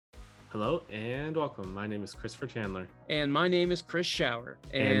Hello and welcome. My name is Christopher Chandler. And my name is Chris Shower.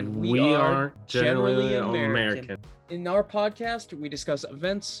 And we are generally American. In our podcast, we discuss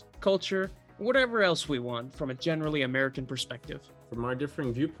events, culture, whatever else we want from a generally American perspective. From our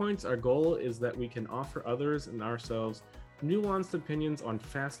differing viewpoints, our goal is that we can offer others and ourselves nuanced opinions on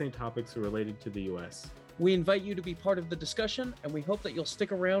fascinating topics related to the U.S. We invite you to be part of the discussion, and we hope that you'll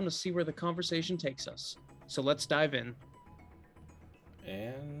stick around to see where the conversation takes us. So let's dive in.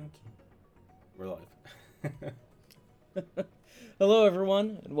 And we're live. Hello,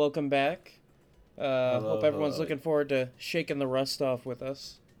 everyone, and welcome back. Hope everyone's hello. looking forward to shaking the rust off with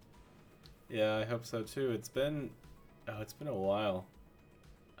us. Yeah, I hope so too. It's been a while.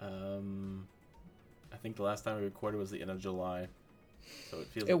 I think the last time we recorded was the end of July, so it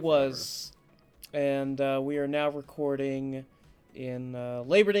feels. It was, and we are now recording in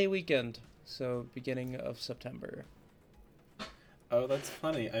Labor Day weekend, so beginning of September. Oh, that's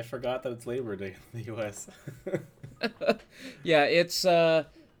funny. I forgot that it's Labor Day in the U.S. Yeah, it's.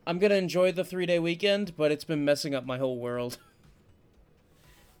 I'm gonna enjoy the 3-day weekend, but it's been messing up my whole world.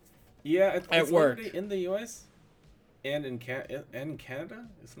 Yeah, At it's work. Labor Day in the U.S. and in Canada.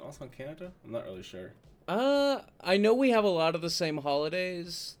 Isn't it also in Canada? I'm not really sure. I know we have a lot of the same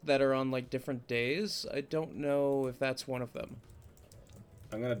holidays that are on like different days. I don't know if that's one of them.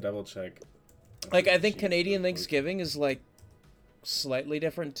 I'm gonna double check. Like, I think Canadian Thanksgiving is like slightly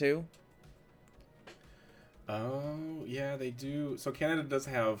different too. Oh, yeah, they do. So Canada does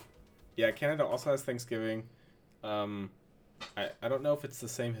have... Yeah, Canada also has Thanksgiving. I don't know if it's the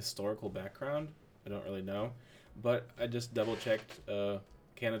same historical background. I don't really know. But I just double-checked.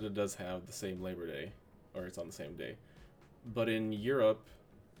 Canada does have the same Labor Day. Or it's on the same day. But in Europe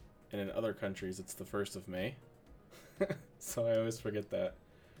and in other countries, it's the 1st of May. So I always forget that.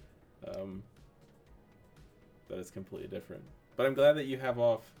 That it's completely different. But I'm glad that you have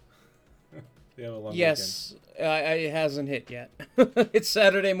off. You have a long Yes, it hasn't hit yet. It's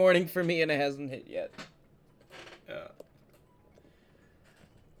Saturday morning for me, and it hasn't hit yet. weekend. Yeah.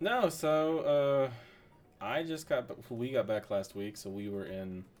 No, so we got back last week, so we were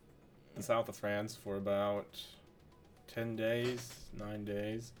in the south of France for about 10 days, 9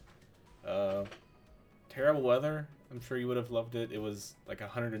 days. Terrible weather. I'm sure you would have loved it. It was like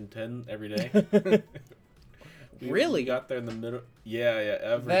 110 every day. Really? We got there in the middle. Yeah,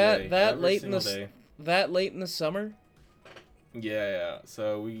 every day. That Every late in single day. that late in the summer? Yeah.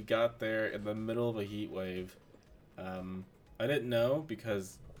 So we got there in the middle of a heat wave. I didn't know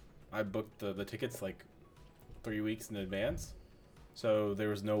because I booked the tickets like 3 weeks in advance. So there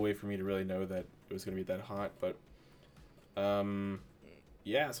was no way for me to really know that it was going to be that hot. But,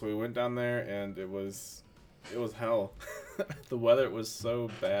 yeah, so we went down there and it was hell. The weather was so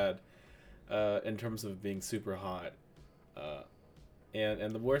bad in terms of being super hot.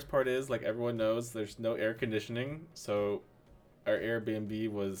 And the worst part is, like everyone knows, there's no air conditioning. So our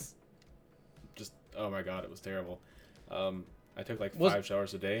Airbnb was just, oh my God, it was terrible. I took like 5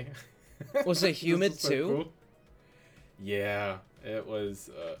 showers a day. Was it humid so too? cool. Yeah, it was.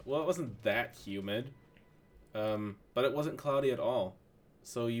 Well, it wasn't that humid, but it wasn't cloudy at all.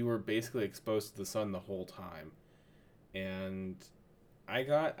 So you were basically exposed to the sun the whole time. And I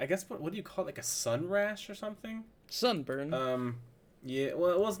guess, what do you call it? Like a sun rash or something? Sunburn. Yeah, well,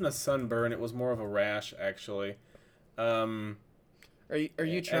 it wasn't a sunburn. It was more of a rash, actually. Are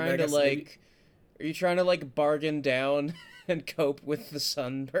you trying I to guess like? Are you trying to like bargain down and cope with the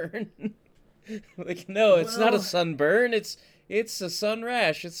sunburn? Like, no, it's not a Well- sunburn. It's a sun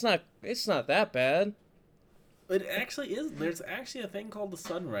rash. It's not that bad. It actually is. There's actually a thing called the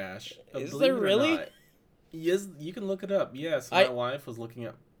sun rash. Is Believe there it or really? not. Yes, you can look it up. Yes, I- my wife was looking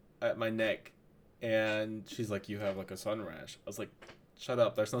at my neck, and she's like, "You have like a sun rash." I was like, "Shut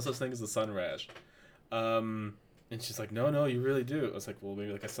up! There's no such thing as a sun rash." And she's like, "No, you really do." I was like, "Well,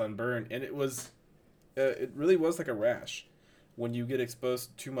 maybe like a sunburn," and it was, it really was like a rash. When you get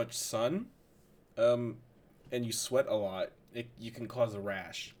exposed to too much sun, and you sweat a lot, you can cause a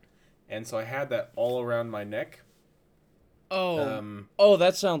rash. And so I had that all around my neck. Oh,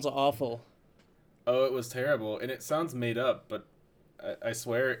 that sounds awful. Oh, it was terrible. And it sounds made up, but I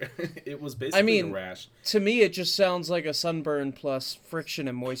swear it was basically a rash. To me, it just sounds like a sunburn plus friction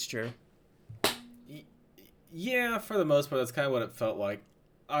and moisture. Yeah, for the most part, that's kind of what it felt like.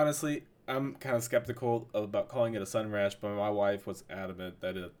 Honestly, I'm kind of skeptical about calling it a sun rash, but my wife was adamant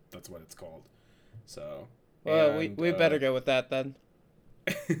that that's what it's called. So... Well, we better go with that then.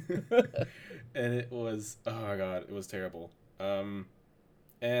 And it was, oh my God, it was terrible.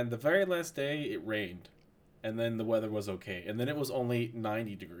 And the very last day it rained, and then the weather was okay, and then it was only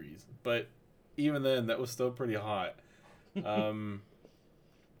 90 degrees, but even then that was still pretty hot.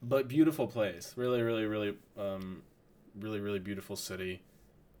 but beautiful place. Really, really, really, really, really beautiful city.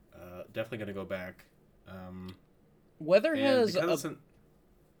 Definitely gonna go back. Weather And has because a... it's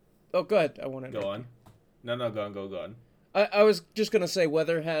Oh, go ahead. I want to go on. No, go on, go on. I was just gonna say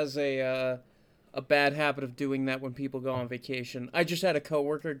weather has a bad habit of doing that when people go on vacation. I just had a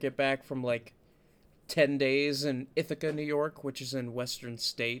coworker get back from like 10 days in Ithaca, New York, which is in Western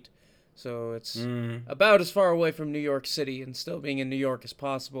State. So it's about as far away from New York City and still being in New York as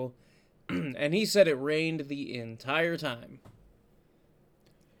possible. And he said it rained the entire time.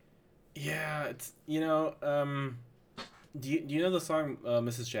 Yeah, it's do you know the song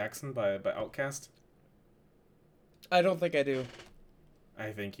 "Mrs. Jackson" by Outkast? I don't think I do.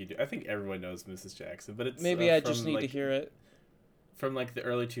 I think you do. I think everyone knows Mrs. Jackson, but it's Maybe I from just need to hear it. from like the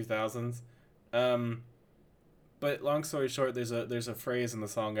early 2000s. But long story short, there's a phrase in the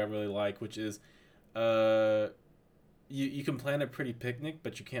song I really like, which is, you can plan a pretty picnic,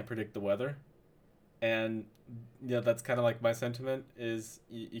 but you can't predict the weather, and that's kind of like my sentiment is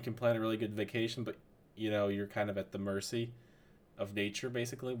you can plan a really good vacation, but you're kind of at the mercy of nature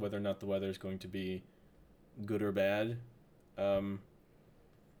basically, whether or not the weather is going to be good or bad.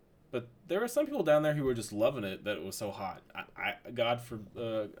 But there are some people down there who were just loving it that it was so hot.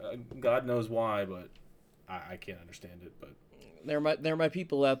 God knows why, but I can't understand it. But They're my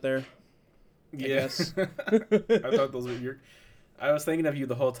people out there. I guess. I thought those were your. I was thinking of you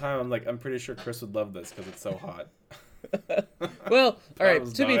the whole time. I'm like, I'm pretty sure Chris would love this because it's so hot. Well, all right.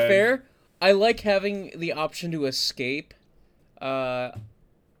 To be dying. fair, I like having the option to escape. I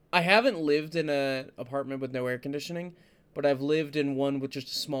haven't lived in an apartment with no air conditioning, but I've lived in one with just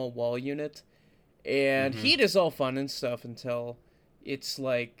a small wall unit. And heat is all fun and stuff until it's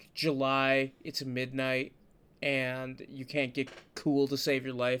like July, it's midnight, and you can't get cool to save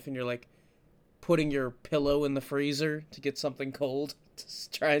your life, and you're like putting your pillow in the freezer to get something cold to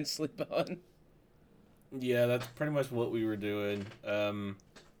try and sleep on. Yeah, that's pretty much what we were doing.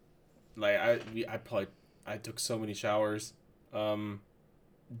 Like I took so many showers.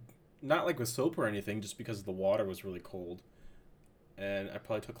 Not like with soap or anything, just because the water was really cold. And I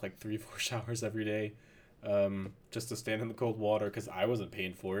probably took like 3-4 showers every day, just to stand in the cold water because I wasn't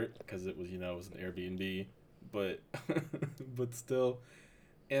paying for it because it was it was an Airbnb, but but still.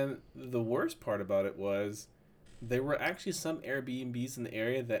 And the worst part about it was there were actually some Airbnbs in the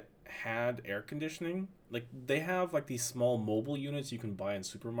area that had air conditioning. Like they have like these small mobile units you can buy in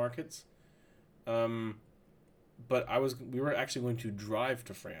supermarkets. But we were actually going to drive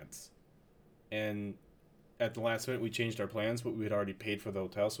to France, and at the last minute we changed our plans, but we had already paid for the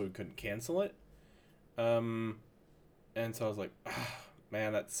hotel, so we couldn't cancel it. And so I was like,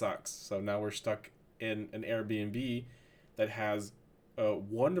 man, that sucks. So now we're stuck in an Airbnb that has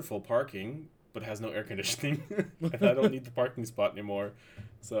wonderful parking, but has no air conditioning. And I don't need the parking spot anymore.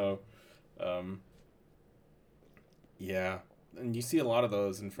 So, yeah. And you see a lot of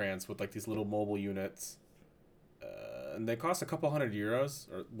those in France with like these little mobile units. And they cost a couple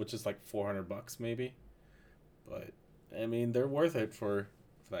 €100, which is like $400 maybe. But I mean, they're worth it for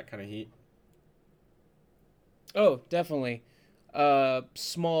that kind of heat. Oh, definitely.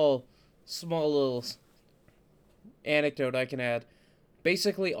 Small little anecdote I can add.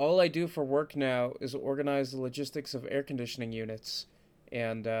 Basically, all I do for work now is organize the logistics of air conditioning units,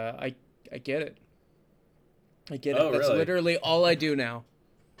 and I get it. I get it. That's really? literally all I do now.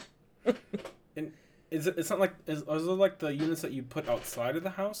 And it's not like is it like the units that you put outside of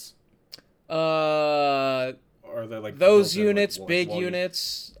the house? Or are they like those built in, units, like, big wall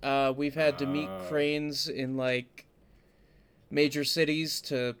units. We've had to meet cranes in like major cities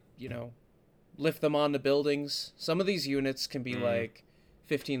to lift them onto buildings. Some of these units can be like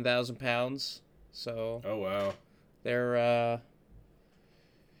 15,000 pounds. So oh wow, they're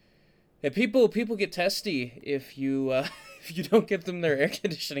yeah, people get testy if you if you don't give them their air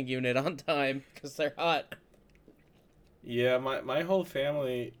conditioning unit on time because they're hot. Yeah, my whole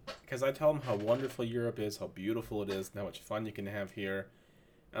family, because I tell them how wonderful Europe is, how beautiful it is, and how much fun you can have here.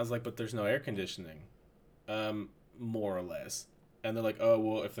 I was like, but there's no air conditioning, more or less. And they're like, oh,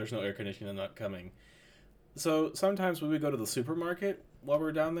 well, if there's no air conditioning, I'm not coming. So sometimes we would go to the supermarket while we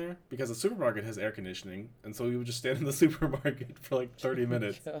were down there, because the supermarket has air conditioning, and so we would just stand in the supermarket for like 30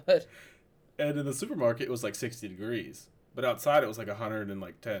 minutes. God. And in the supermarket, it was like 60 degrees. But outside, it was like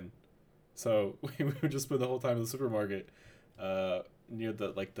 110. So we would just spend the whole time in the supermarket near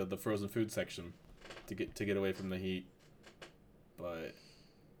the frozen food section to get away from the heat. But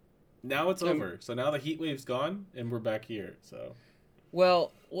now it's over. So now the heat wave's gone, and we're back here. So,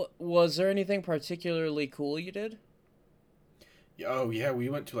 well, was there anything particularly cool you did? Oh yeah, we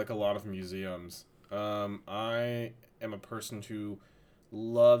went to like a lot of museums. I am a person who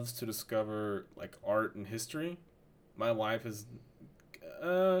loves to discover like art and history. My wife is,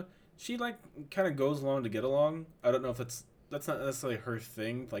 she like kind of goes along to get along. I don't know if that's not necessarily her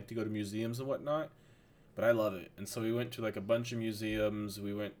thing, like to go to museums and whatnot, but I love it. And so we went to like a bunch of museums.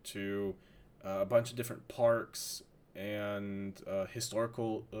 We went to a bunch of different parks and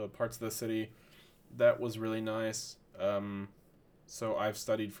historical parts of the city. That was really nice. So I've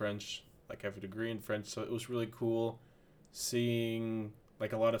studied French, like I have a degree in French, so it was really cool seeing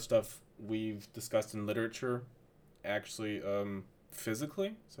like a lot of stuff we've discussed in literature actually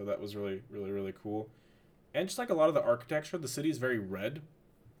physically. So that was really, really, really cool. And just like a lot of the architecture, the city is very red.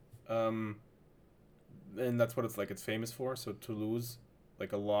 Um, and that's what it's like it's famous for. So Toulouse,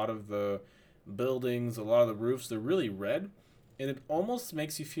 like a lot of the buildings, a lot of the roofs, they're really red. And it almost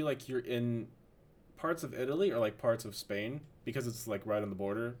makes you feel like you're in parts of Italy or like parts of Spain because it's like right on the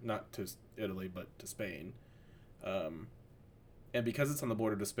border, not to Italy, but to Spain. And because it's on the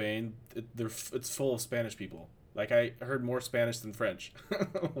border to Spain, it's full of Spanish people. Like I heard more Spanish than French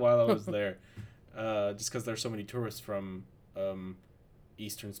while I was there, just because there's so many tourists from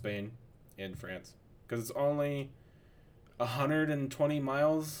eastern Spain and France. Because it's only 120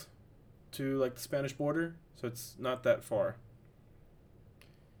 miles to like the Spanish border, so it's not that far.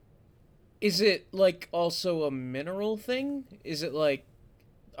 Is it like also a mineral thing? Is it like,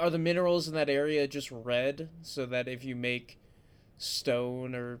 are the minerals in that area just red so that if you make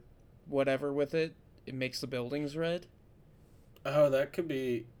stone or whatever with it, it makes the buildings red? Oh, that could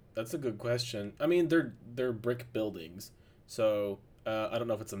be. That's a good question. I mean, they're brick buildings, so I don't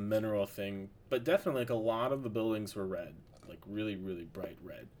know if it's a mineral thing, but definitely like a lot of the buildings were red, like really really bright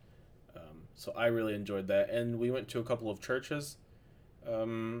red. So I really enjoyed that, and we went to a couple of churches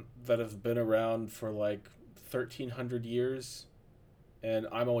that have been around for like 1,300 years, and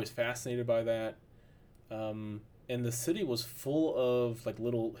I'm always fascinated by that. And the city was full of like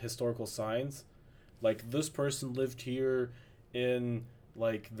little historical signs, like this person lived here in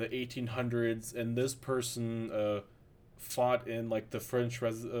like the 1800s, and this person fought in like the French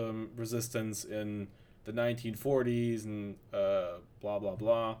resistance in the 1940s, and blah blah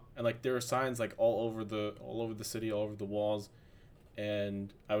blah. And like there were signs like all over the city, all over the walls,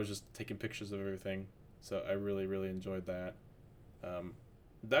 and I was just taking pictures of everything. So I really really enjoyed that.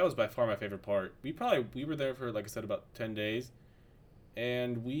 That was by far my favorite part. We were there for, like I said, about 10 days,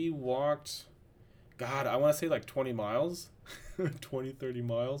 and we walked, God, I want to say like 20 miles, 20, 30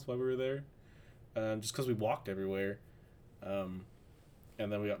 miles while we were there, just because we walked everywhere.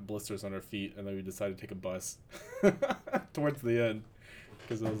 And then we got blisters on our feet, and then we decided to take a bus towards the end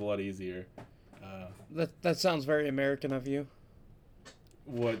because it was a lot easier. That sounds very American of you.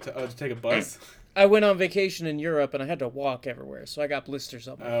 What, to take a bus? I went on vacation in Europe and I had to walk everywhere, so I got blisters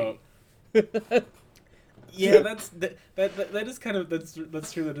on my feet. Yeah, that is kind of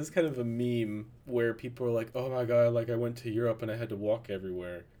that's true. That is kind of a meme where people are like, "Oh my god, like I went to Europe and I had to walk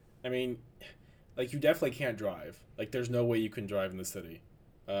everywhere." I mean, like you definitely can't drive. Like there's no way you can drive in the city,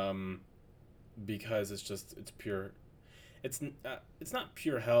 because it's pure. It's not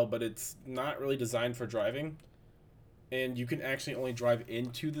pure hell, but it's not really designed for driving. And you can actually only drive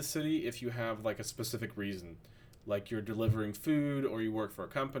into the city if you have like a specific reason, like you're delivering food or you work for a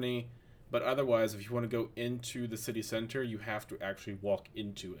company. But otherwise, if you want to go into the city center, you have to actually walk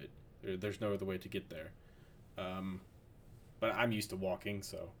into it. There's no other way to get there. But I'm used to walking,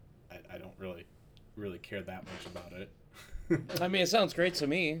 so I don't really care that much about it. I mean, it sounds great to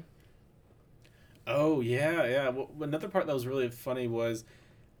me. Oh yeah, yeah. Well, another part that was really funny was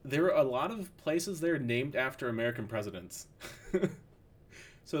there were a lot of places there named after American presidents.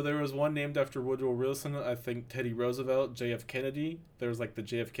 So there was one named after Woodrow Wilson, I think Teddy Roosevelt, JF Kennedy. There was like the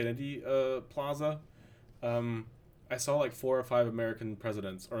JF Kennedy Plaza. I saw like 4 or 5 American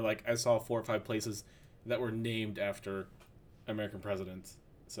presidents, or like I saw 4 or 5 places that were named after American presidents.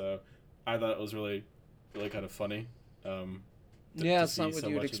 So I thought it was really, really kind of funny. Yeah, it's not what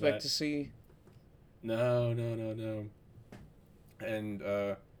you would expect to see. No. And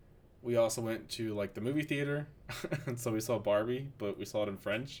we also went to like the movie theater, and so we saw Barbie, but we saw it in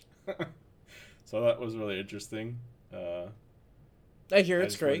French. So that was really interesting. I hear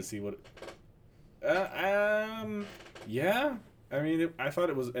it's great. To see what. Yeah. I mean, I thought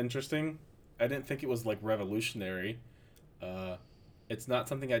it was interesting. I didn't think it was like revolutionary. It's not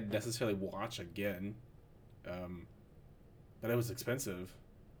something I'd necessarily watch again. But it was expensive.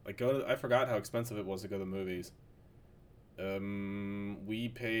 Like I forgot how expensive it was to go to the movies. We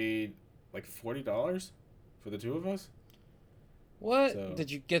paid like $40 for the 2 of us. What? So,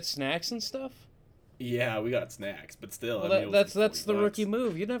 did you get snacks and stuff? Yeah, we got snacks, but still. Well, that's the rookie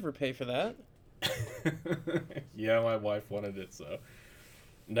move. You never pay for that. Yeah, my wife wanted it, so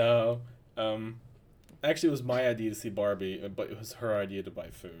No. Actually, it was my idea to see Barbie, but it was her idea to buy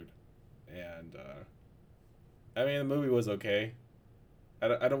food. And, I mean, the movie was okay.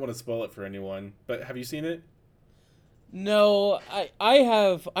 I don't want to spoil it for anyone, but have you seen it? No, I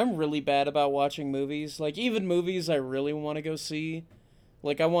have. I'm really bad about watching movies. Like, even movies I really want to go see.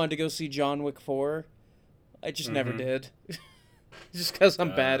 Like, I wanted to go see John Wick 4. I just never Mm-hmm. did. Just because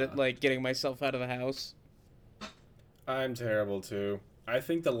I'm bad Uh, at, like, getting myself out of the house. I'm terrible too. I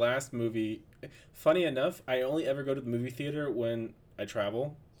think the last movie, funny enough, I only ever go to the movie theater when I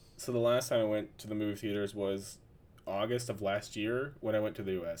travel. So the last time I went to the movie theaters was August of last year when I went to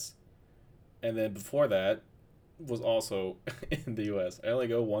the US. And then before that was also in the US. I only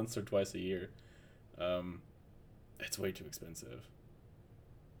go once or twice a year. Um, it's way too expensive.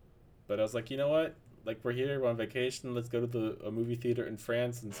 But I was like, you know what? Like we're here, we're on vacation. Let's go to a movie theater in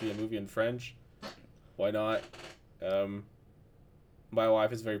France and see a movie in French. Why not? Um, my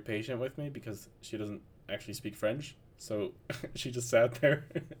wife is very patient with me because she doesn't actually speak French, so she just sat there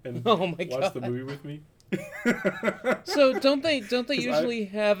and Oh my watched the god. movie with me. So don't they 'Cause usually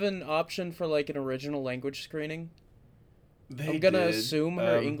have an option for like an original language screening? they I'm gonna did. assume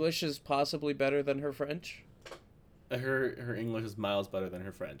her English is possibly better than her French. Her English is miles better than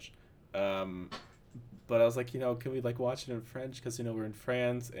her French. Um, but I was like, can we like watch it in French because we're in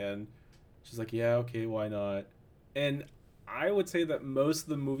France, and she's like, yeah, okay, why not? And I would say that most of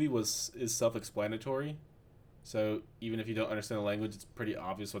the movie is self-explanatory. So even if you don't understand the language, it's pretty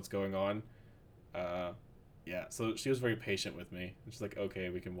obvious what's going on. Uh, yeah, so she was very patient with me. And she's like, okay,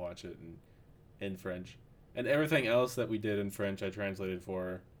 we can watch it in French. And everything else that we did in French, I translated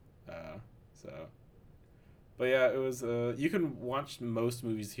for her. So, but yeah, it was. You can watch most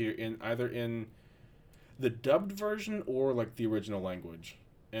movies here in either in the dubbed version or like the original language.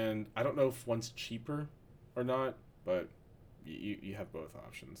 And I don't know if one's cheaper or not, but you have both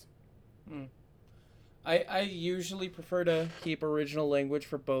options. Hmm. I usually prefer to keep original language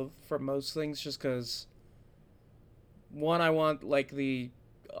for most things just because one, I want like the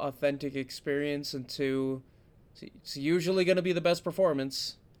authentic experience, and two, it's usually going to be the best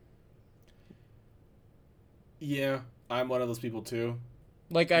performance. Yeah, I'm one of those people too.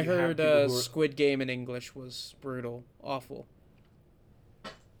 Like I You have heard people who are Squid Game in English was brutal, awful.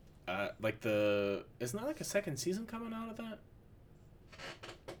 like the isn't that like a second season coming out of that?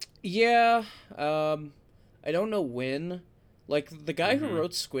 Yeah, I don't know when. Like the guy who Mm-hmm.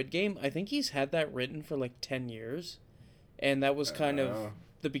 wrote Squid Game, I think he's had that written for like 10 years, and that was kind of Uh,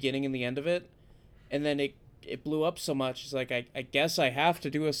 the beginning and the end of it. And then it blew up so much. It's like I guess I have to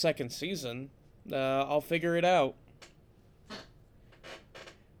do a second season. I'll figure it out.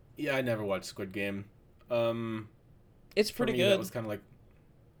 yeah, I never watched Squid Game. Um, It's for pretty me that good. was kind of like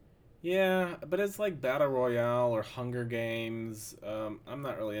yeah, but it's like Battle Royale or Hunger Games. I'm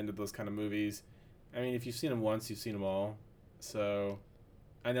not really into those kind of movies. I mean, if you've seen them once, you've seen them all. So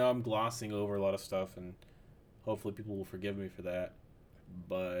I know I'm glossing over a lot of stuff, and hopefully people will forgive me for that.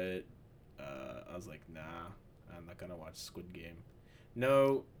 But I was like, nah, I'm not gonna watch Squid Game.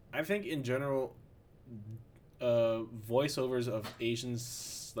 No, I think in general, voiceovers of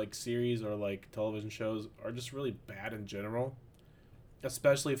like series or like television shows are just really bad in general,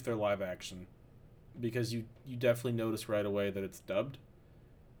 especially if they're live action, because you definitely notice right away that it's dubbed.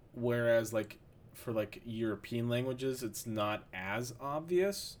 Whereas like for like European languages, it's not as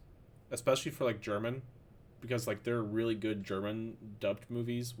obvious, especially for like German, because like there are really good German dubbed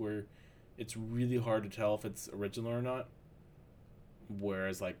movies where it's really hard to tell if it's original or not.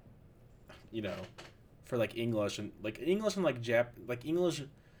 Whereas like you know for like English and like English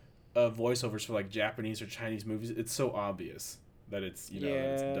voiceovers for like Japanese or Chinese movies, it's so obvious that it's that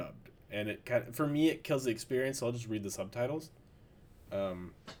it's Yeah. dubbed, and it kind of, for me it kills the experience. So I'll just read the subtitles.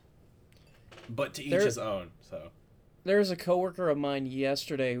 Um, but to each There his own. So there's a coworker of mine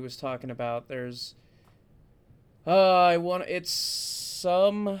yesterday who was talking about there's it's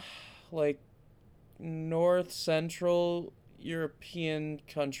some like north central European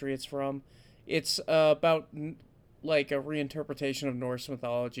country it's from. It's about like a reinterpretation of Norse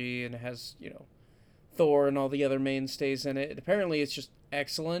mythology, and it has, Thor and all the other mainstays in it. Apparently it's just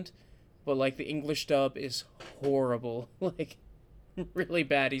excellent, but like the English dub is horrible. Like really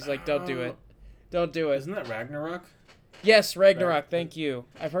bad. He's like, "Don't do it. Don't do it." isn't that Ragnarok? Yes, Ragnarok. Thank you.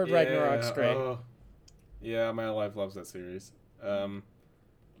 I've heard Ragnarok's Yeah. great. Oh, yeah. My wife loves that series. Um,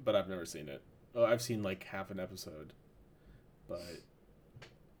 but I've never seen it. Oh, I've seen like half an episode. But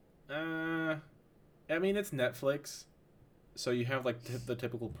I mean, it's Netflix, so you have like the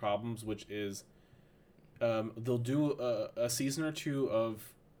typical problems, which is they'll do a season or two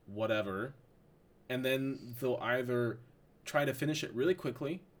of whatever, and then they'll either try to finish it really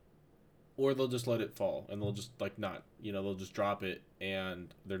quickly, or they'll just let it fall and they'll just like not, they'll just drop it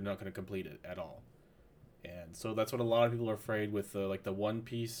and they're not going to complete it at all. And so that's what a lot of people are afraid with like the One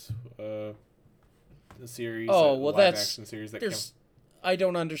Piece series. Oh, well, live that's action series that there's. I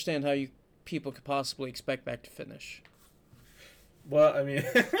don't understand how people could possibly expect that to finish. Well, I mean,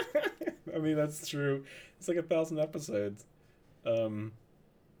 that's true. It's like 1,000 episodes. We've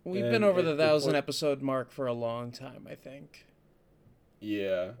been over the 1,000 episode mark for a long time, I think.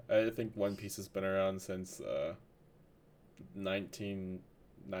 Yeah, I think One Piece has been around since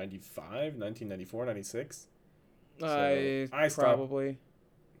 1995, 1994, 96. So I stopped, probably.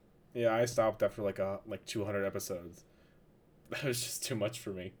 Yeah, I stopped after like 200 episodes. That was just too much for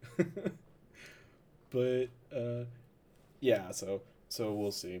me. But yeah, so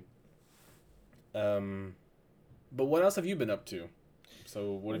we'll see. But what else have you been up to?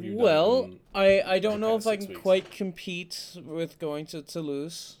 So what have you done? Well, I don't know if I can 6 weeks? quite compete with going to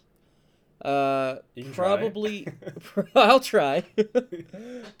Toulouse. You can Probably, I'll try.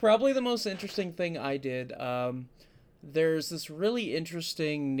 Probably the most interesting thing I did. There's this really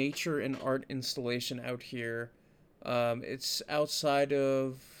interesting nature and art installation out here. It's outside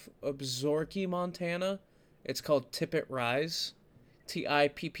of Absaroka, Montana. It's called Tippet Rise.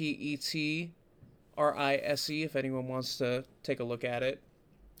 Tippetrise, if anyone wants to take a look at it.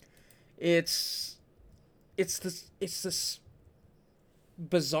 It's this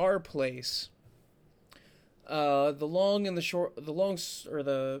bizarre place. The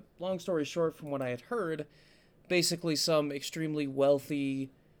long story short, from what I had heard, basically some extremely wealthy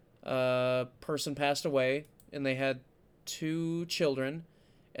person passed away, and they had 2 children,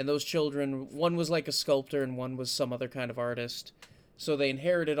 and those children, one was like a sculptor and one was some other kind of artist. So they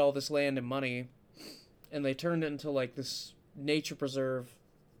inherited all this land and money, and they turned it into like this nature preserve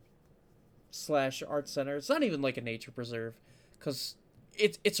 / art center. It's not even like a nature preserve, because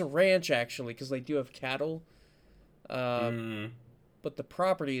it's a ranch actually, because they do have cattle. But the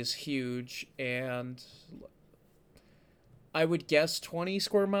property is huge, and I would guess 20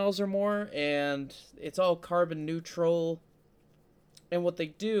 square miles or more, and it's all carbon neutral. And what they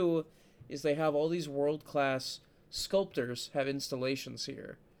do is they have all these world-class sculptors have installations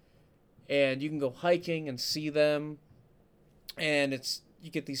here. And you can go hiking and see them, and you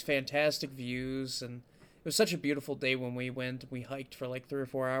get these fantastic views, and it was such a beautiful day when we went. We hiked for like 3 or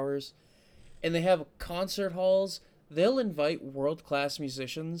 4 hours. And they have concert halls. They'll invite world-class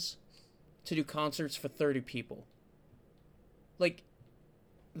musicians to do concerts for 30 people. Like,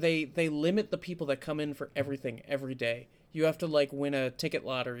 they limit the people that come in for everything every day. You have to like win a ticket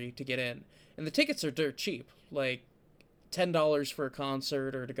lottery to get in. And the tickets are dirt cheap. Like $10 for a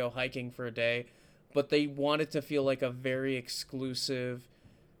concert or to go hiking for a day. But they want it to feel like a very exclusive,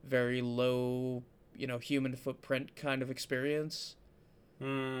 very low, human footprint kind of experience.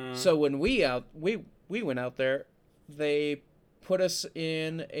 So when we went out there, they put us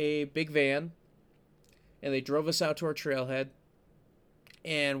in a big van, and they drove us out to our trailhead,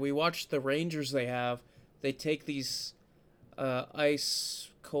 and we watched the rangers they have. They take these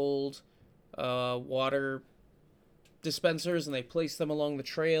ice cold water dispensers, and they place them along the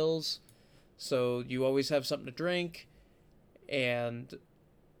trails, so you always have something to drink, and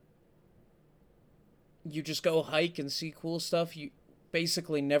you just go hike and see cool stuff. You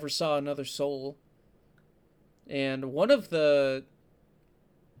basically never saw another soul. And one of the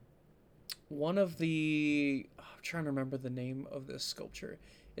I'm trying to remember the name of this sculpture.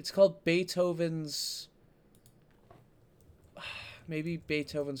 It's called Beethoven's, maybe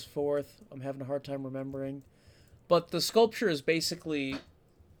Beethoven's Fourth. I'm having a hard time remembering. But the sculpture is basically,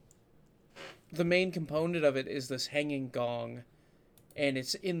 the main component of it is this hanging gong. And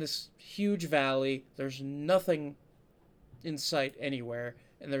it's in this huge valley. There's nothing in sight anywhere.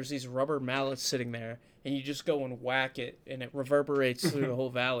 And there's these rubber mallets sitting there. And you just go and whack it, and it reverberates through the whole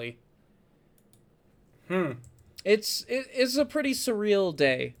valley. It's a pretty surreal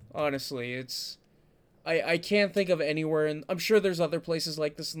day, honestly. I can't think of anywhere, and I'm sure there's other places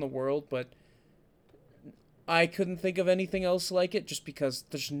like this in the world, but I couldn't think of anything else like it just because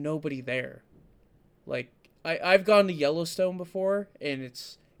there's nobody there. Like, I've gone to Yellowstone before, and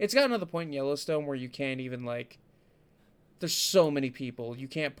it's gotten to the point in Yellowstone where you can't even, like, there's so many people. You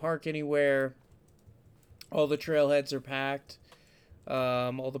can't park anywhere. All the trailheads are packed.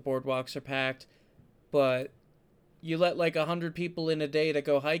 All the boardwalks are packed. But you let like 100 people in a day to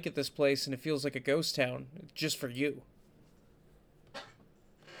go hike at this place, and it feels like a ghost town just for you.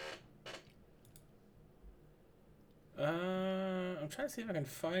 I'm trying to see if I can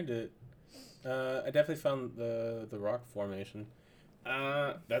find it. I definitely found the rock formation.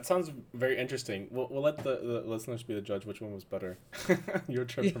 That sounds very interesting. We'll let the listeners be the judge which one was better. Your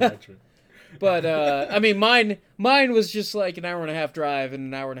trip or Yeah. my trip. But I mean, mine was just like an hour and a half drive and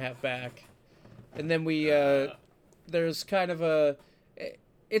an hour and a half back, and then we there's kind of a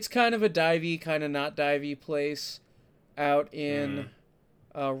it's kind of a divey, kind of not divey place out in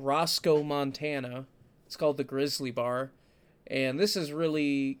Roscoe, Montana. It's called the Grizzly Bar, and this is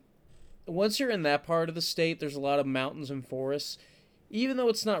really once you're in that part of the state, there's a lot of mountains and forests. Even though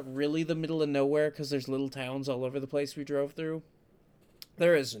it's not really the middle of nowhere, because there's little towns all over the place we drove through,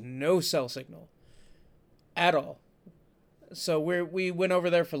 there is no cell signal at all. So we went over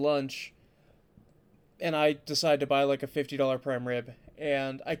there for lunch, and I decided to buy like a $50 prime rib,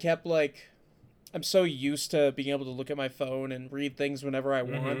 and I kept like, I'm so used to being able to look at my phone and read things whenever I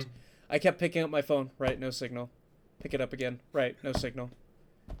want. I kept picking up my phone. Right, no signal. Pick it up again. Right, no signal.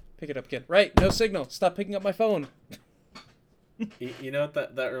 Pick it up again. Right, no signal. Stop picking up my phone. You know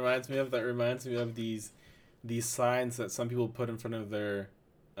what that reminds me of? That reminds me of these signs that some people put in front of their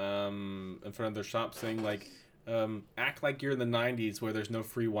shop saying like act like you're in the 90s where there's no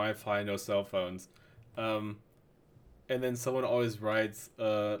free Wi-Fi, no cell phones. And then someone always writes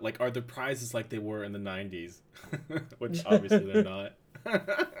like are the prices like they were in the 90s? Which obviously they're not.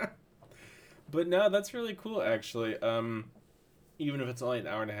 But no, that's really cool actually. Even if it's only an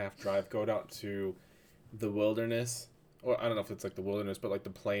hour and a half drive, go out to the wilderness. Or I don't know if it's like the wilderness, but like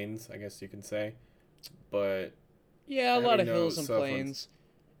the plains, I guess you can say. But yeah, a lot of hills and plains.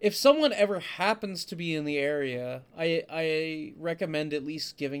 If someone ever happens to be in the area, I recommend at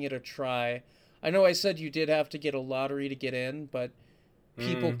least giving it a try. I know I said you did have to get a lottery to get in, but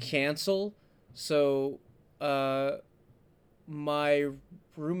people cancel. So, my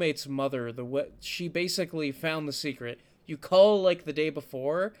roommate's mother, she basically found the secret. You call like the day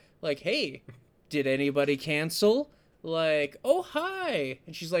before, like, hey, did anybody cancel? Like, oh, hi.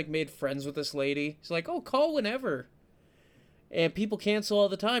 And she's like made friends with this lady. She's like, oh, call whenever. And people cancel all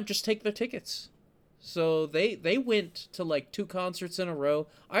the time. Just take their tickets. So they went to like 2 concerts in a row.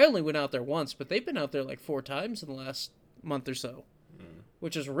 I only went out there once, but they've been out there like 4 times in the last month or so,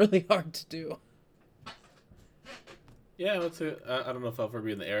 which is really hard to do. Yeah, I don't know if I'll ever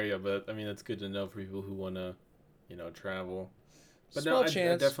be in the area, but I mean, it's good to know for people who want to, travel. But small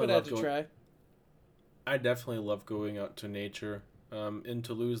chance, but I had to try. I definitely love going out to nature. In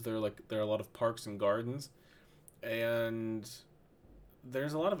Toulouse, there are a lot of parks and gardens, and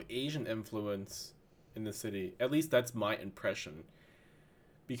there's a lot of Asian influence in the city. At least that's my impression,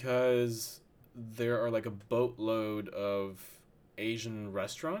 because there are like a boatload of Asian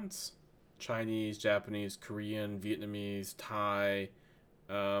restaurants, Chinese, Japanese, Korean, Vietnamese, Thai,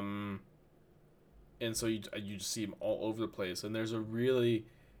 and so you just see them all over the place. And there's a really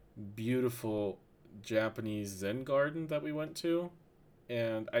beautiful Japanese Zen garden that we went to,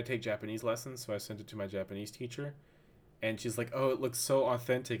 and I take Japanese lessons, so I sent it to my Japanese teacher, and she's like, oh, it looks so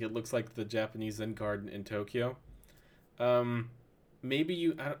authentic, it looks like the Japanese Zen garden in Tokyo.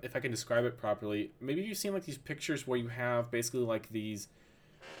 Maybe if I can describe it properly, maybe you've seen like these pictures where you have basically like these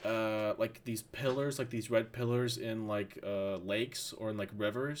pillars, like these red pillars in like lakes or in like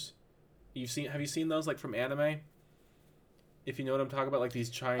rivers. Have you seen those like from anime? If you know what I'm talking about, like these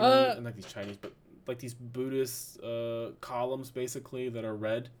Chinese, not these Chinese, but like these Buddhist columns basically that are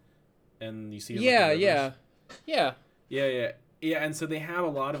red, and you see Yeah. And so they have a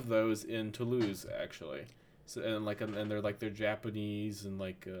lot of those in Toulouse actually. So and they're like they're Japanese and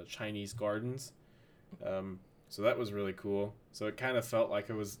like Chinese gardens. So that was really cool. So it kind of felt like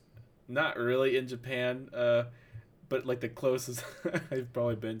it was not really in Japan, but like the closest I've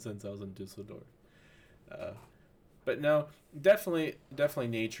probably been since I was in Düsseldorf. But no, definitely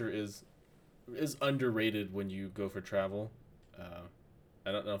nature is underrated when you go for travel.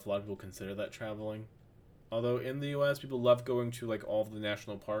 I don't know if a lot of people consider that traveling. Although in the U.S., people love going to like all of the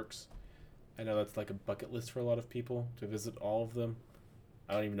national parks. I know that's like a bucket list for a lot of people to visit all of them.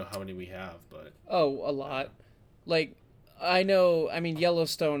 I don't even know how many we have, but a lot. Like I mean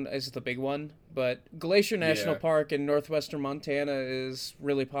Yellowstone is the big one, but Glacier National Park in northwestern Montana is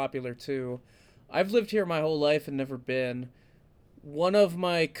really popular too. I've lived here my whole life and never been. One of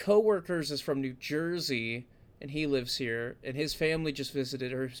my coworkers is from New Jersey, and he lives here, and his family just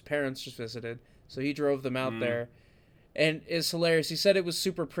visited, or his parents just visited, so he drove them out there. And it's hilarious. He said it was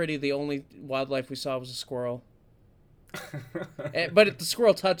super pretty. The only wildlife we saw was a squirrel. But the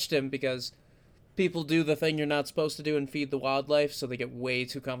squirrel touched him because people do the thing you're not supposed to do and feed the wildlife, so they get way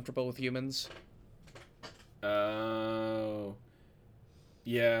too comfortable with humans. Oh.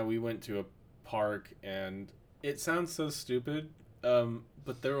 Yeah, we went to a park, and it sounds so stupid,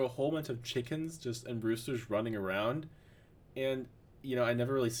 but there were a whole bunch of chickens and roosters running around, and I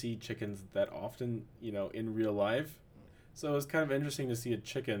never really see chickens that often, in real life. So it was kind of interesting to see a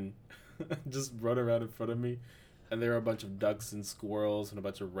chicken just run around in front of me. And there were a bunch of ducks and squirrels and a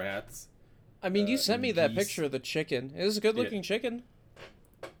bunch of rats. I mean, you sent And me that geese. picture of the chicken. It was a good Yeah, looking chicken.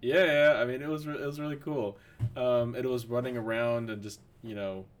 yeah. I mean, it was really cool. It was running around and just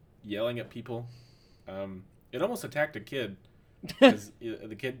yelling at people. It almost attacked a kid. Because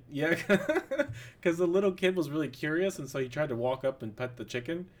the kid, yeah, because the little kid was really curious, and so he tried to walk up and pet the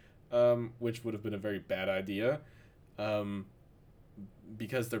chicken, which would have been a very bad idea, um,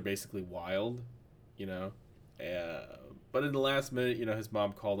 because they're basically wild, you know. But in the last minute, his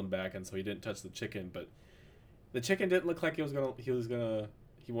mom called him back, and so he didn't touch the chicken. But the chicken didn't look like he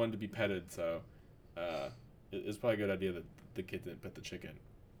wanted to be petted, so it's probably a good idea that the kid didn't pet the chicken.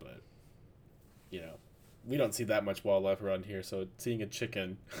 But we don't see that much wildlife around here, so seeing a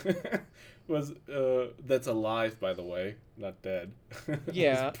chicken was that's alive, by the way, not dead.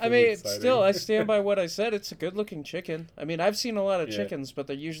 Yeah, I mean, still, I stand by what I said. It's a good-looking chicken. I mean, I've seen a lot of chickens, but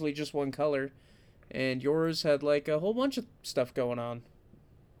they're usually just one color, and yours had like a whole bunch of stuff going on.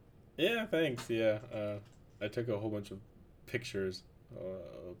 Yeah, thanks. Yeah, I took a whole bunch of pictures,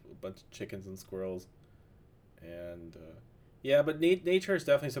 a bunch of chickens and squirrels, and yeah, but nature is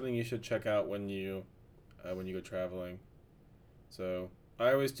definitely something you should check out when you go traveling. So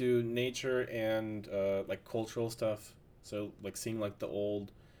I always do nature and like cultural stuff. So like seeing like the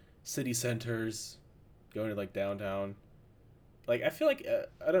old city centers, going to like downtown. Like I feel like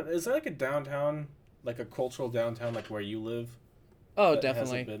I don't. Is there like a downtown, like a cultural downtown, like where you live? Oh, That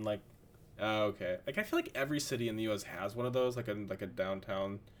definitely. hasn't been like. Oh, okay. Like I feel like every city in the U.S. has one of those, like a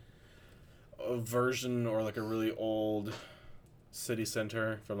downtown version or like a really old city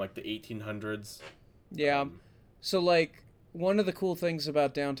center from like the 1800s. Yeah. So, like, one of the cool things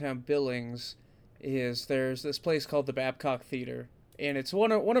about downtown Billings is there's this place called the Babcock Theater, and it's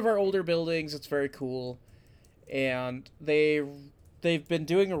one of our older buildings. It's very cool, and they've been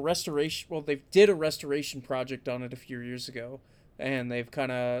doing a restoration. Well, they did a restoration project on it a few years ago, and they've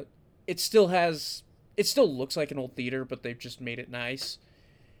kind of it still looks like an old theater, but they've just made it nice.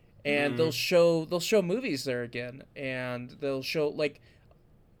 And they'll show movies there again, and they'll show like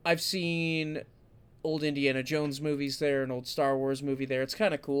I've seen old Indiana Jones movies there, an old Star Wars movie there. It's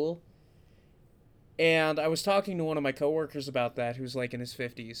kind of cool. And I was talking to one of my coworkers about that, who's like in his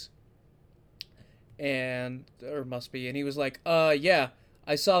 50s. Or must be. And he was like, yeah,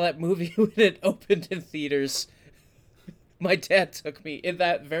 I saw that movie when it opened in theaters. My dad took me in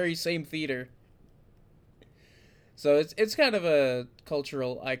that very same theater. So it's kind of a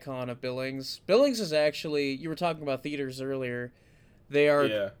cultural icon of Billings. Billings is actually, you were talking about theaters earlier. They are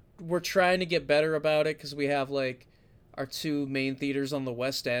Yeah. We're trying to get better about it because we have like our two main theaters on the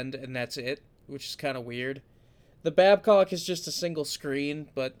West End, and that's it, which is kind of weird. The Babcock is just a single screen,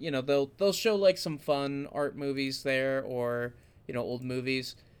 but they'll show like some fun art movies there, or old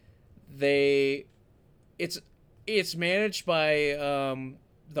movies. They it's managed by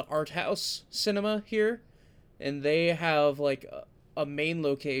the Art House Cinema here, and they have like a main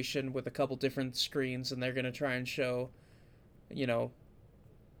location with a couple different screens, and they're gonna try and show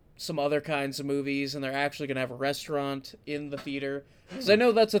some other kinds of movies, and they're actually going to have a restaurant in the theater. Because I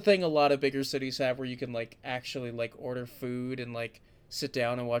know that's a thing a lot of bigger cities have, where you can like actually like order food and like sit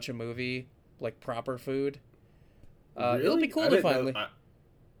down and watch a movie, like proper food. Really? It'll be cool to finally.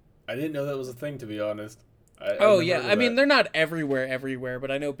 I didn't know that was a thing, to be honest. Oh I've never yeah, heard of I mean that. they're not everywhere,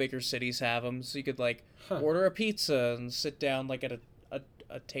 but I know bigger cities have them, so you could like Huh. order a pizza and sit down like at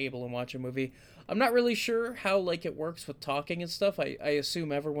a table and watch a movie. I'm not really sure how like it works with talking and stuff. I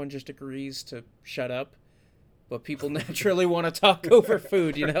assume everyone just agrees to shut up, but people naturally want to talk over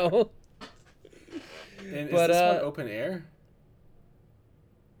food, And is But this one open air?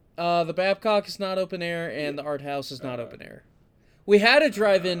 The Babcock is not open air, and the Art House is not open air. We had a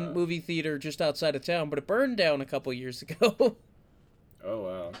drive-in movie theater just outside of town, but it burned down a couple years ago. Oh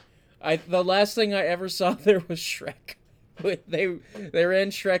wow. The last thing I ever saw there was Shrek. They ran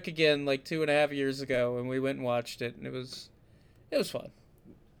Shrek again like 2.5 years ago, and we went and watched it, and it was fun.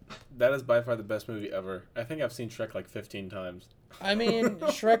 That is by far the best movie ever. I think I've seen Shrek like 15 times. I mean,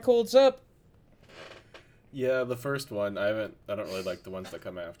 Shrek holds up. Yeah, the first one. I don't really like the ones that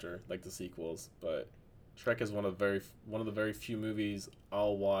come after, like the sequels. But Shrek is one of the very few movies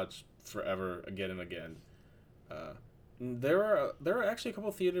I'll watch forever, again and again. There are actually a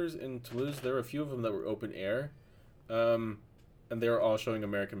couple theaters in Toulouse. There were a few of them that were open air, and they were all showing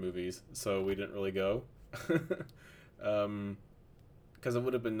American movies, so we didn't really go. Because it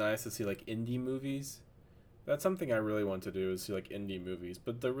would have been nice to see like indie movies. That's something I really want to do, is see like indie movies,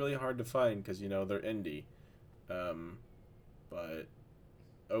 but they're really hard to find because they're indie. But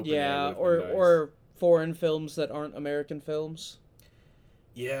open air Yeah, would have been nice. or foreign films that aren't American films.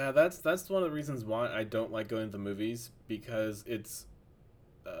 Yeah, that's one of the reasons why I don't like going to the movies, because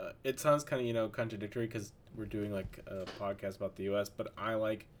it sounds kind of, contradictory, because we're doing like a podcast about the U.S., but I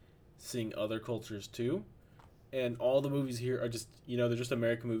like seeing other cultures too, and all the movies here are just, they're just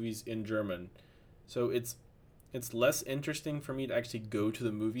American movies in German, so it's less interesting for me to actually go to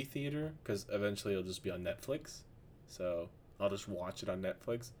the movie theater, because eventually it'll just be on Netflix, so I'll just watch it on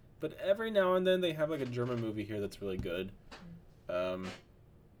Netflix. But every now and then they have like a German movie here that's really good.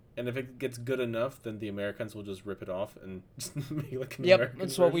 And if it gets good enough, then the Americans will just rip it off and just make like an Yep, American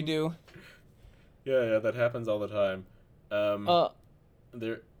that's what we version. do. Yeah, that happens all the time. Uh,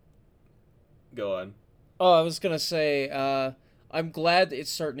 There, go on. oh, I was gonna say, I'm glad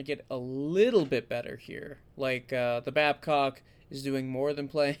it's starting to get a little bit better here. Like, the Babcock is doing more than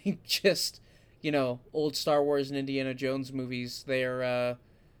playing just, old Star Wars and Indiana Jones movies. They're,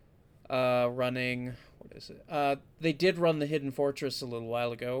 running, what is it? They did run The Hidden Fortress a little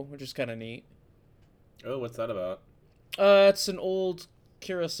while ago, which is kind of neat. Oh, what's that about? It's an old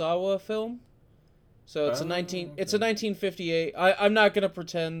Kurosawa film. So it's it's a Okay. 1958. I'm not gonna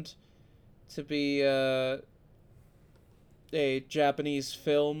pretend to be a Japanese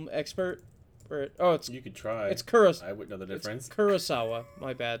film expert. Oh, You could try. it's Kuros I wouldn't know the it's difference. Kurosawa.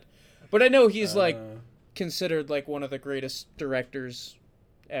 My bad, but I know he's like Uh, considered like one of the greatest directors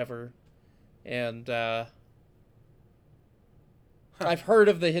ever, and huh. I've heard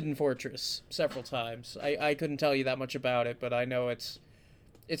of The Hidden Fortress several times. I couldn't tell you that much about it, but I know it's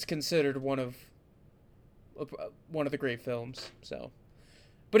considered one of the great films. So,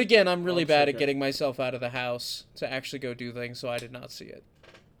 but again, I'm I'll really bad check at it. getting myself out of the house to actually go do things, so I did not see it.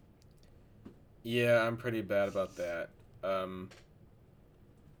 Yeah, I'm pretty bad about that. Um,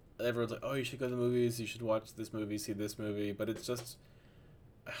 Everyone's like, "Oh, you should go to the movies. You should watch this movie, see this movie." But it's just,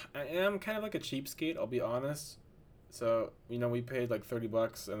 I am kind of like a cheapskate. I'll be honest. So we paid like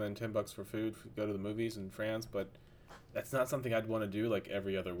 $30 and then $10 for food to go to the movies in France, but that's not something I'd want to do like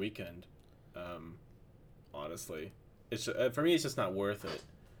every other weekend. Um, Honestly, for me, it's just not worth it.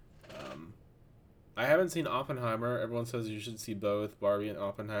 Um, I haven't seen Oppenheimer. Everyone says you should see both Barbie and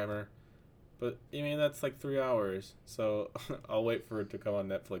Oppenheimer, but I mean that's like 3 hours. So I'll wait for it to come on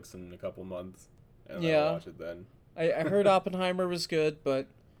Netflix in a couple months, and I'll Yeah, watch it then. I heard Oppenheimer was good, but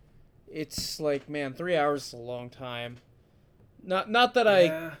it's like, man, 3 hours is a long time. Not that I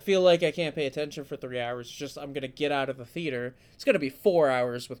Yeah. feel like I can't pay attention for 3 hours. It's just I'm gonna get out of the theater. It's gonna be 4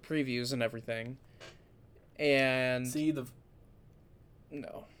 hours with previews and everything. And See the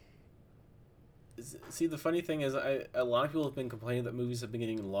no, See, the funny thing is, a lot of people have been complaining that movies have been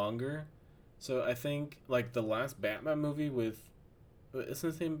getting longer. So I think like the last Batman movie with, isn't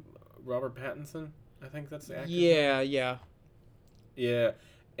his name Robert Pattinson? I think that's the actor's name. yeah. Yeah,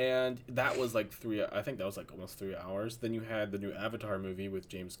 and that was like three. I think that was like almost 3 hours. Then you had the new Avatar movie with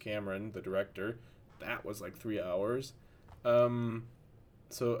James Cameron, the director. That was like 3 hours. Um,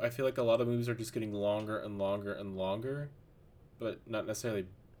 so I feel like a lot of movies are just getting longer and longer and longer, but not necessarily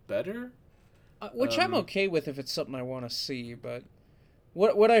better. Which I'm Um, okay with if it's something I want to see. But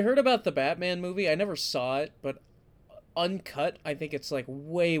what I heard about the Batman movie, I never saw it, but uncut, I think it's like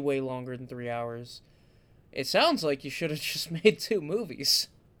way longer than 3 hours. It sounds like you should have just made two movies.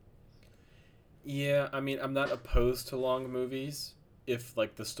 Yeah, I mean, I'm not opposed to long movies if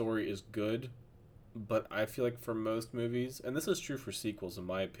like the story is good, but I feel like for most movies, and this is true for sequels in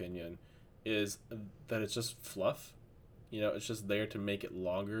my opinion, is that it's just fluff. It's just there to make it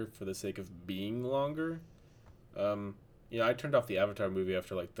longer for the sake of being longer. Um, I turned off the Avatar movie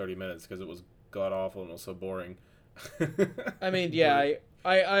after like 30 minutes because it was god awful and it was so boring. I mean, yeah,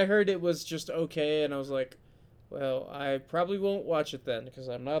 But I heard it was just okay, and I was like, well, I probably won't watch it then because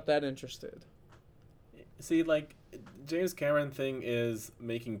I'm not that interested. see, like James Cameron thing is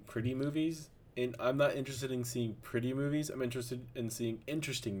making pretty movies, and I'm not interested in seeing pretty movies. I'm interested in seeing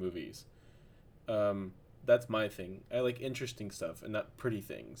interesting movies. Um, that's my thing. I like interesting stuff and not pretty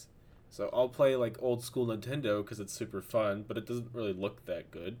things. So I'll play like old school Nintendo because it's super fun, but it doesn't really look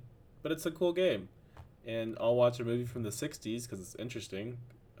that good. But it's a cool game, and I'll watch a movie from the '60s because it's interesting,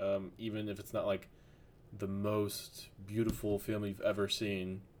 even if it's not like the most beautiful film you've ever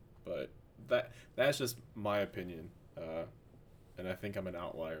seen. But that's just my opinion, and I think I'm an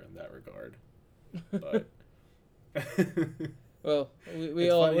outlier in that regard. But Well, we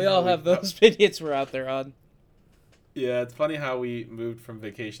it's all funny we how all have those opinions we're out there on. yeah, it's funny how we moved from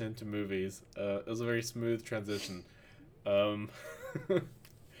vacation into movies. It was a very smooth transition. Um,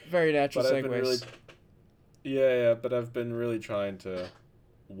 Very natural but I've been really segues. yeah, but I've been really trying to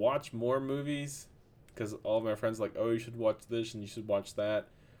watch more movies because all of my friends are like, oh, you should watch this and you should watch that.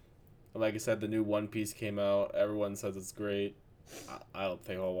 Like I said, the new One Piece came out. Everyone says it's great. I don't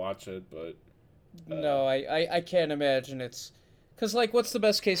think I'll watch it, but No, I can't imagine it's... Because, like, what's the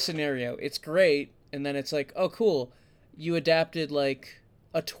best case scenario? It's great, and then it's like, oh, cool. You adapted, like,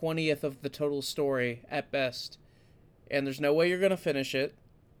 a 20th of the total story, at best. And there's no way you're going to finish it.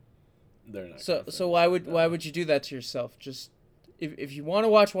 they're not. So why would you do that to yourself? Just... If you want to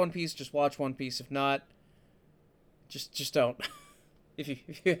watch One Piece, just watch One Piece. If not, just don't. If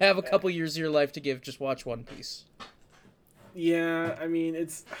you have a couple years of your life to give, just watch One Piece. Yeah, I mean,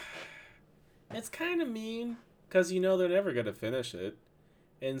 it's kind of mean because they're never gonna finish it,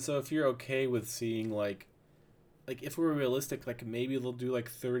 and so if you're okay with seeing like if we're realistic, like maybe they'll do like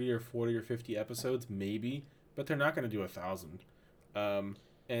 30 or 40 or 50 episodes, maybe, but they're not gonna do 1,000. And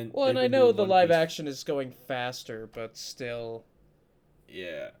I know the live action is going faster, but still.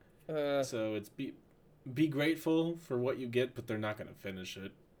 Yeah. So it's be grateful for what you get, but they're not gonna finish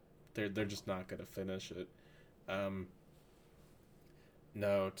it. They're just not gonna finish it.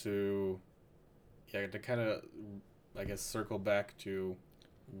 No, to kind of, I guess, circle back to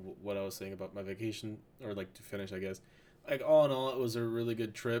what I was saying about my vacation, or like to finish, I guess. Like all in all, it was a really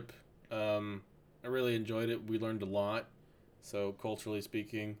good trip. I really enjoyed it. We learned a lot. So culturally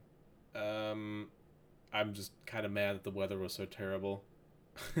speaking, I'm just kind of mad that the weather was so terrible.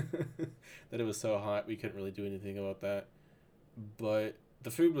 That it was so hot, we couldn't really do anything about that. But the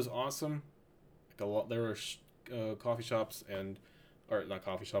food was awesome. Like a lot, there were coffee shops or not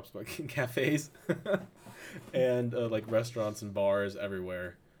coffee shops, but cafes, and like restaurants and bars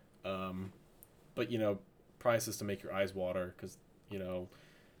everywhere. But prices to make your eyes water, because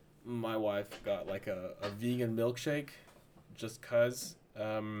my wife got like a vegan milkshake, just cause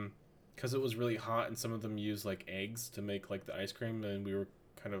it was really hot, and some of them use like eggs to make like the ice cream, and we were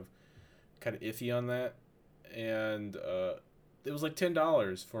kind of iffy on that, and it was like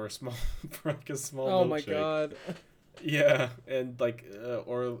 $10 for a small Oh milkshake. my god. Yeah, and like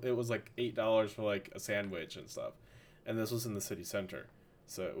or it was like $8 for like a sandwich and stuff, and this was in the city center,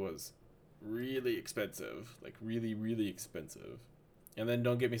 so it was really expensive, like really, really expensive. And then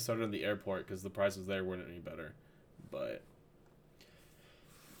don't get me started on the airport, because the prices there weren't any better. But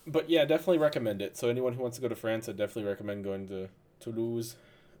yeah, definitely recommend it. So anyone who wants to go to France, I definitely recommend going to Toulouse.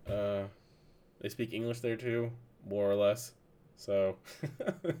 They speak English there too, more or less. So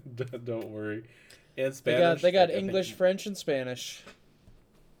don't worry. And Spanish. They got English, French, and Spanish.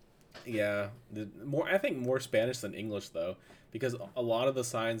 Yeah, I think more Spanish than English though, because a lot of the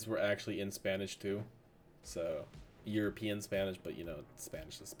signs were actually in Spanish too. So European Spanish, but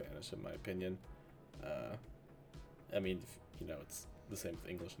Spanish is Spanish in my opinion. I mean, it's the same with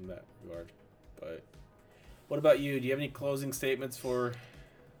English in that regard. But what about you? Do you have any closing statements for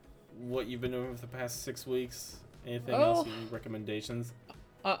what you've been doing for the past 6 weeks? Anything else? Any recommendations?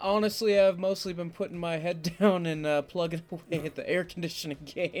 Honestly, I've mostly been putting my head down and plugging away at the air conditioning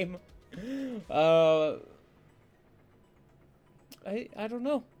game. I don't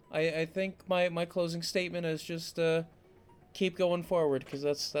know. I think my closing statement is just keep going forward,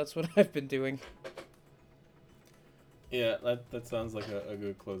 because that's what I've been doing. Yeah, that sounds like a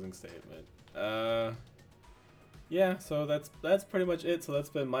good closing statement. Yeah, so that's pretty much it. So that's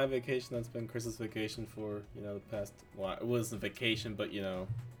been my vacation. That's been Chris's vacation for the past. Well, it wasn't a vacation, but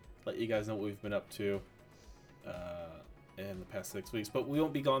let you guys know what we've been up to in the past 6 weeks. But we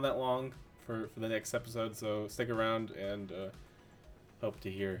won't be gone that long for the next episode. So stick around and hope to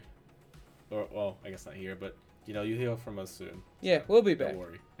hear, or well, I guess not hear, but you hear from us soon. Yeah, so we'll be back. Don't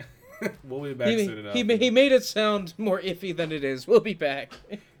worry. We'll be back soon enough. He made it sound more iffy than it is. We'll be back.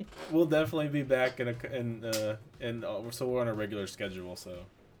 We'll definitely be back so we're on a regular schedule, so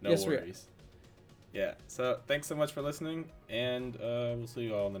no yes, worries. Yeah, so thanks so much for listening, and we'll see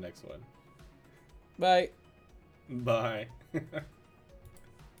you all in the next one. Bye. Bye.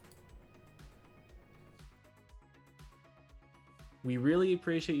 We really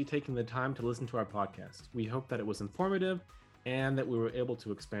appreciate you taking the time to listen to our podcast. We hope that it was informative and that we were able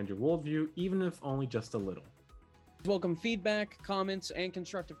to expand your worldview, even if only just a little. Welcome feedback, comments, and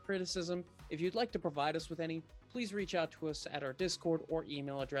constructive criticism. If you'd like to provide us with any, please reach out to us at our Discord or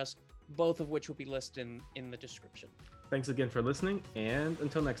email address, both of which will be listed in the description. Thanks again for listening, and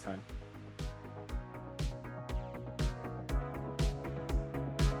until next time.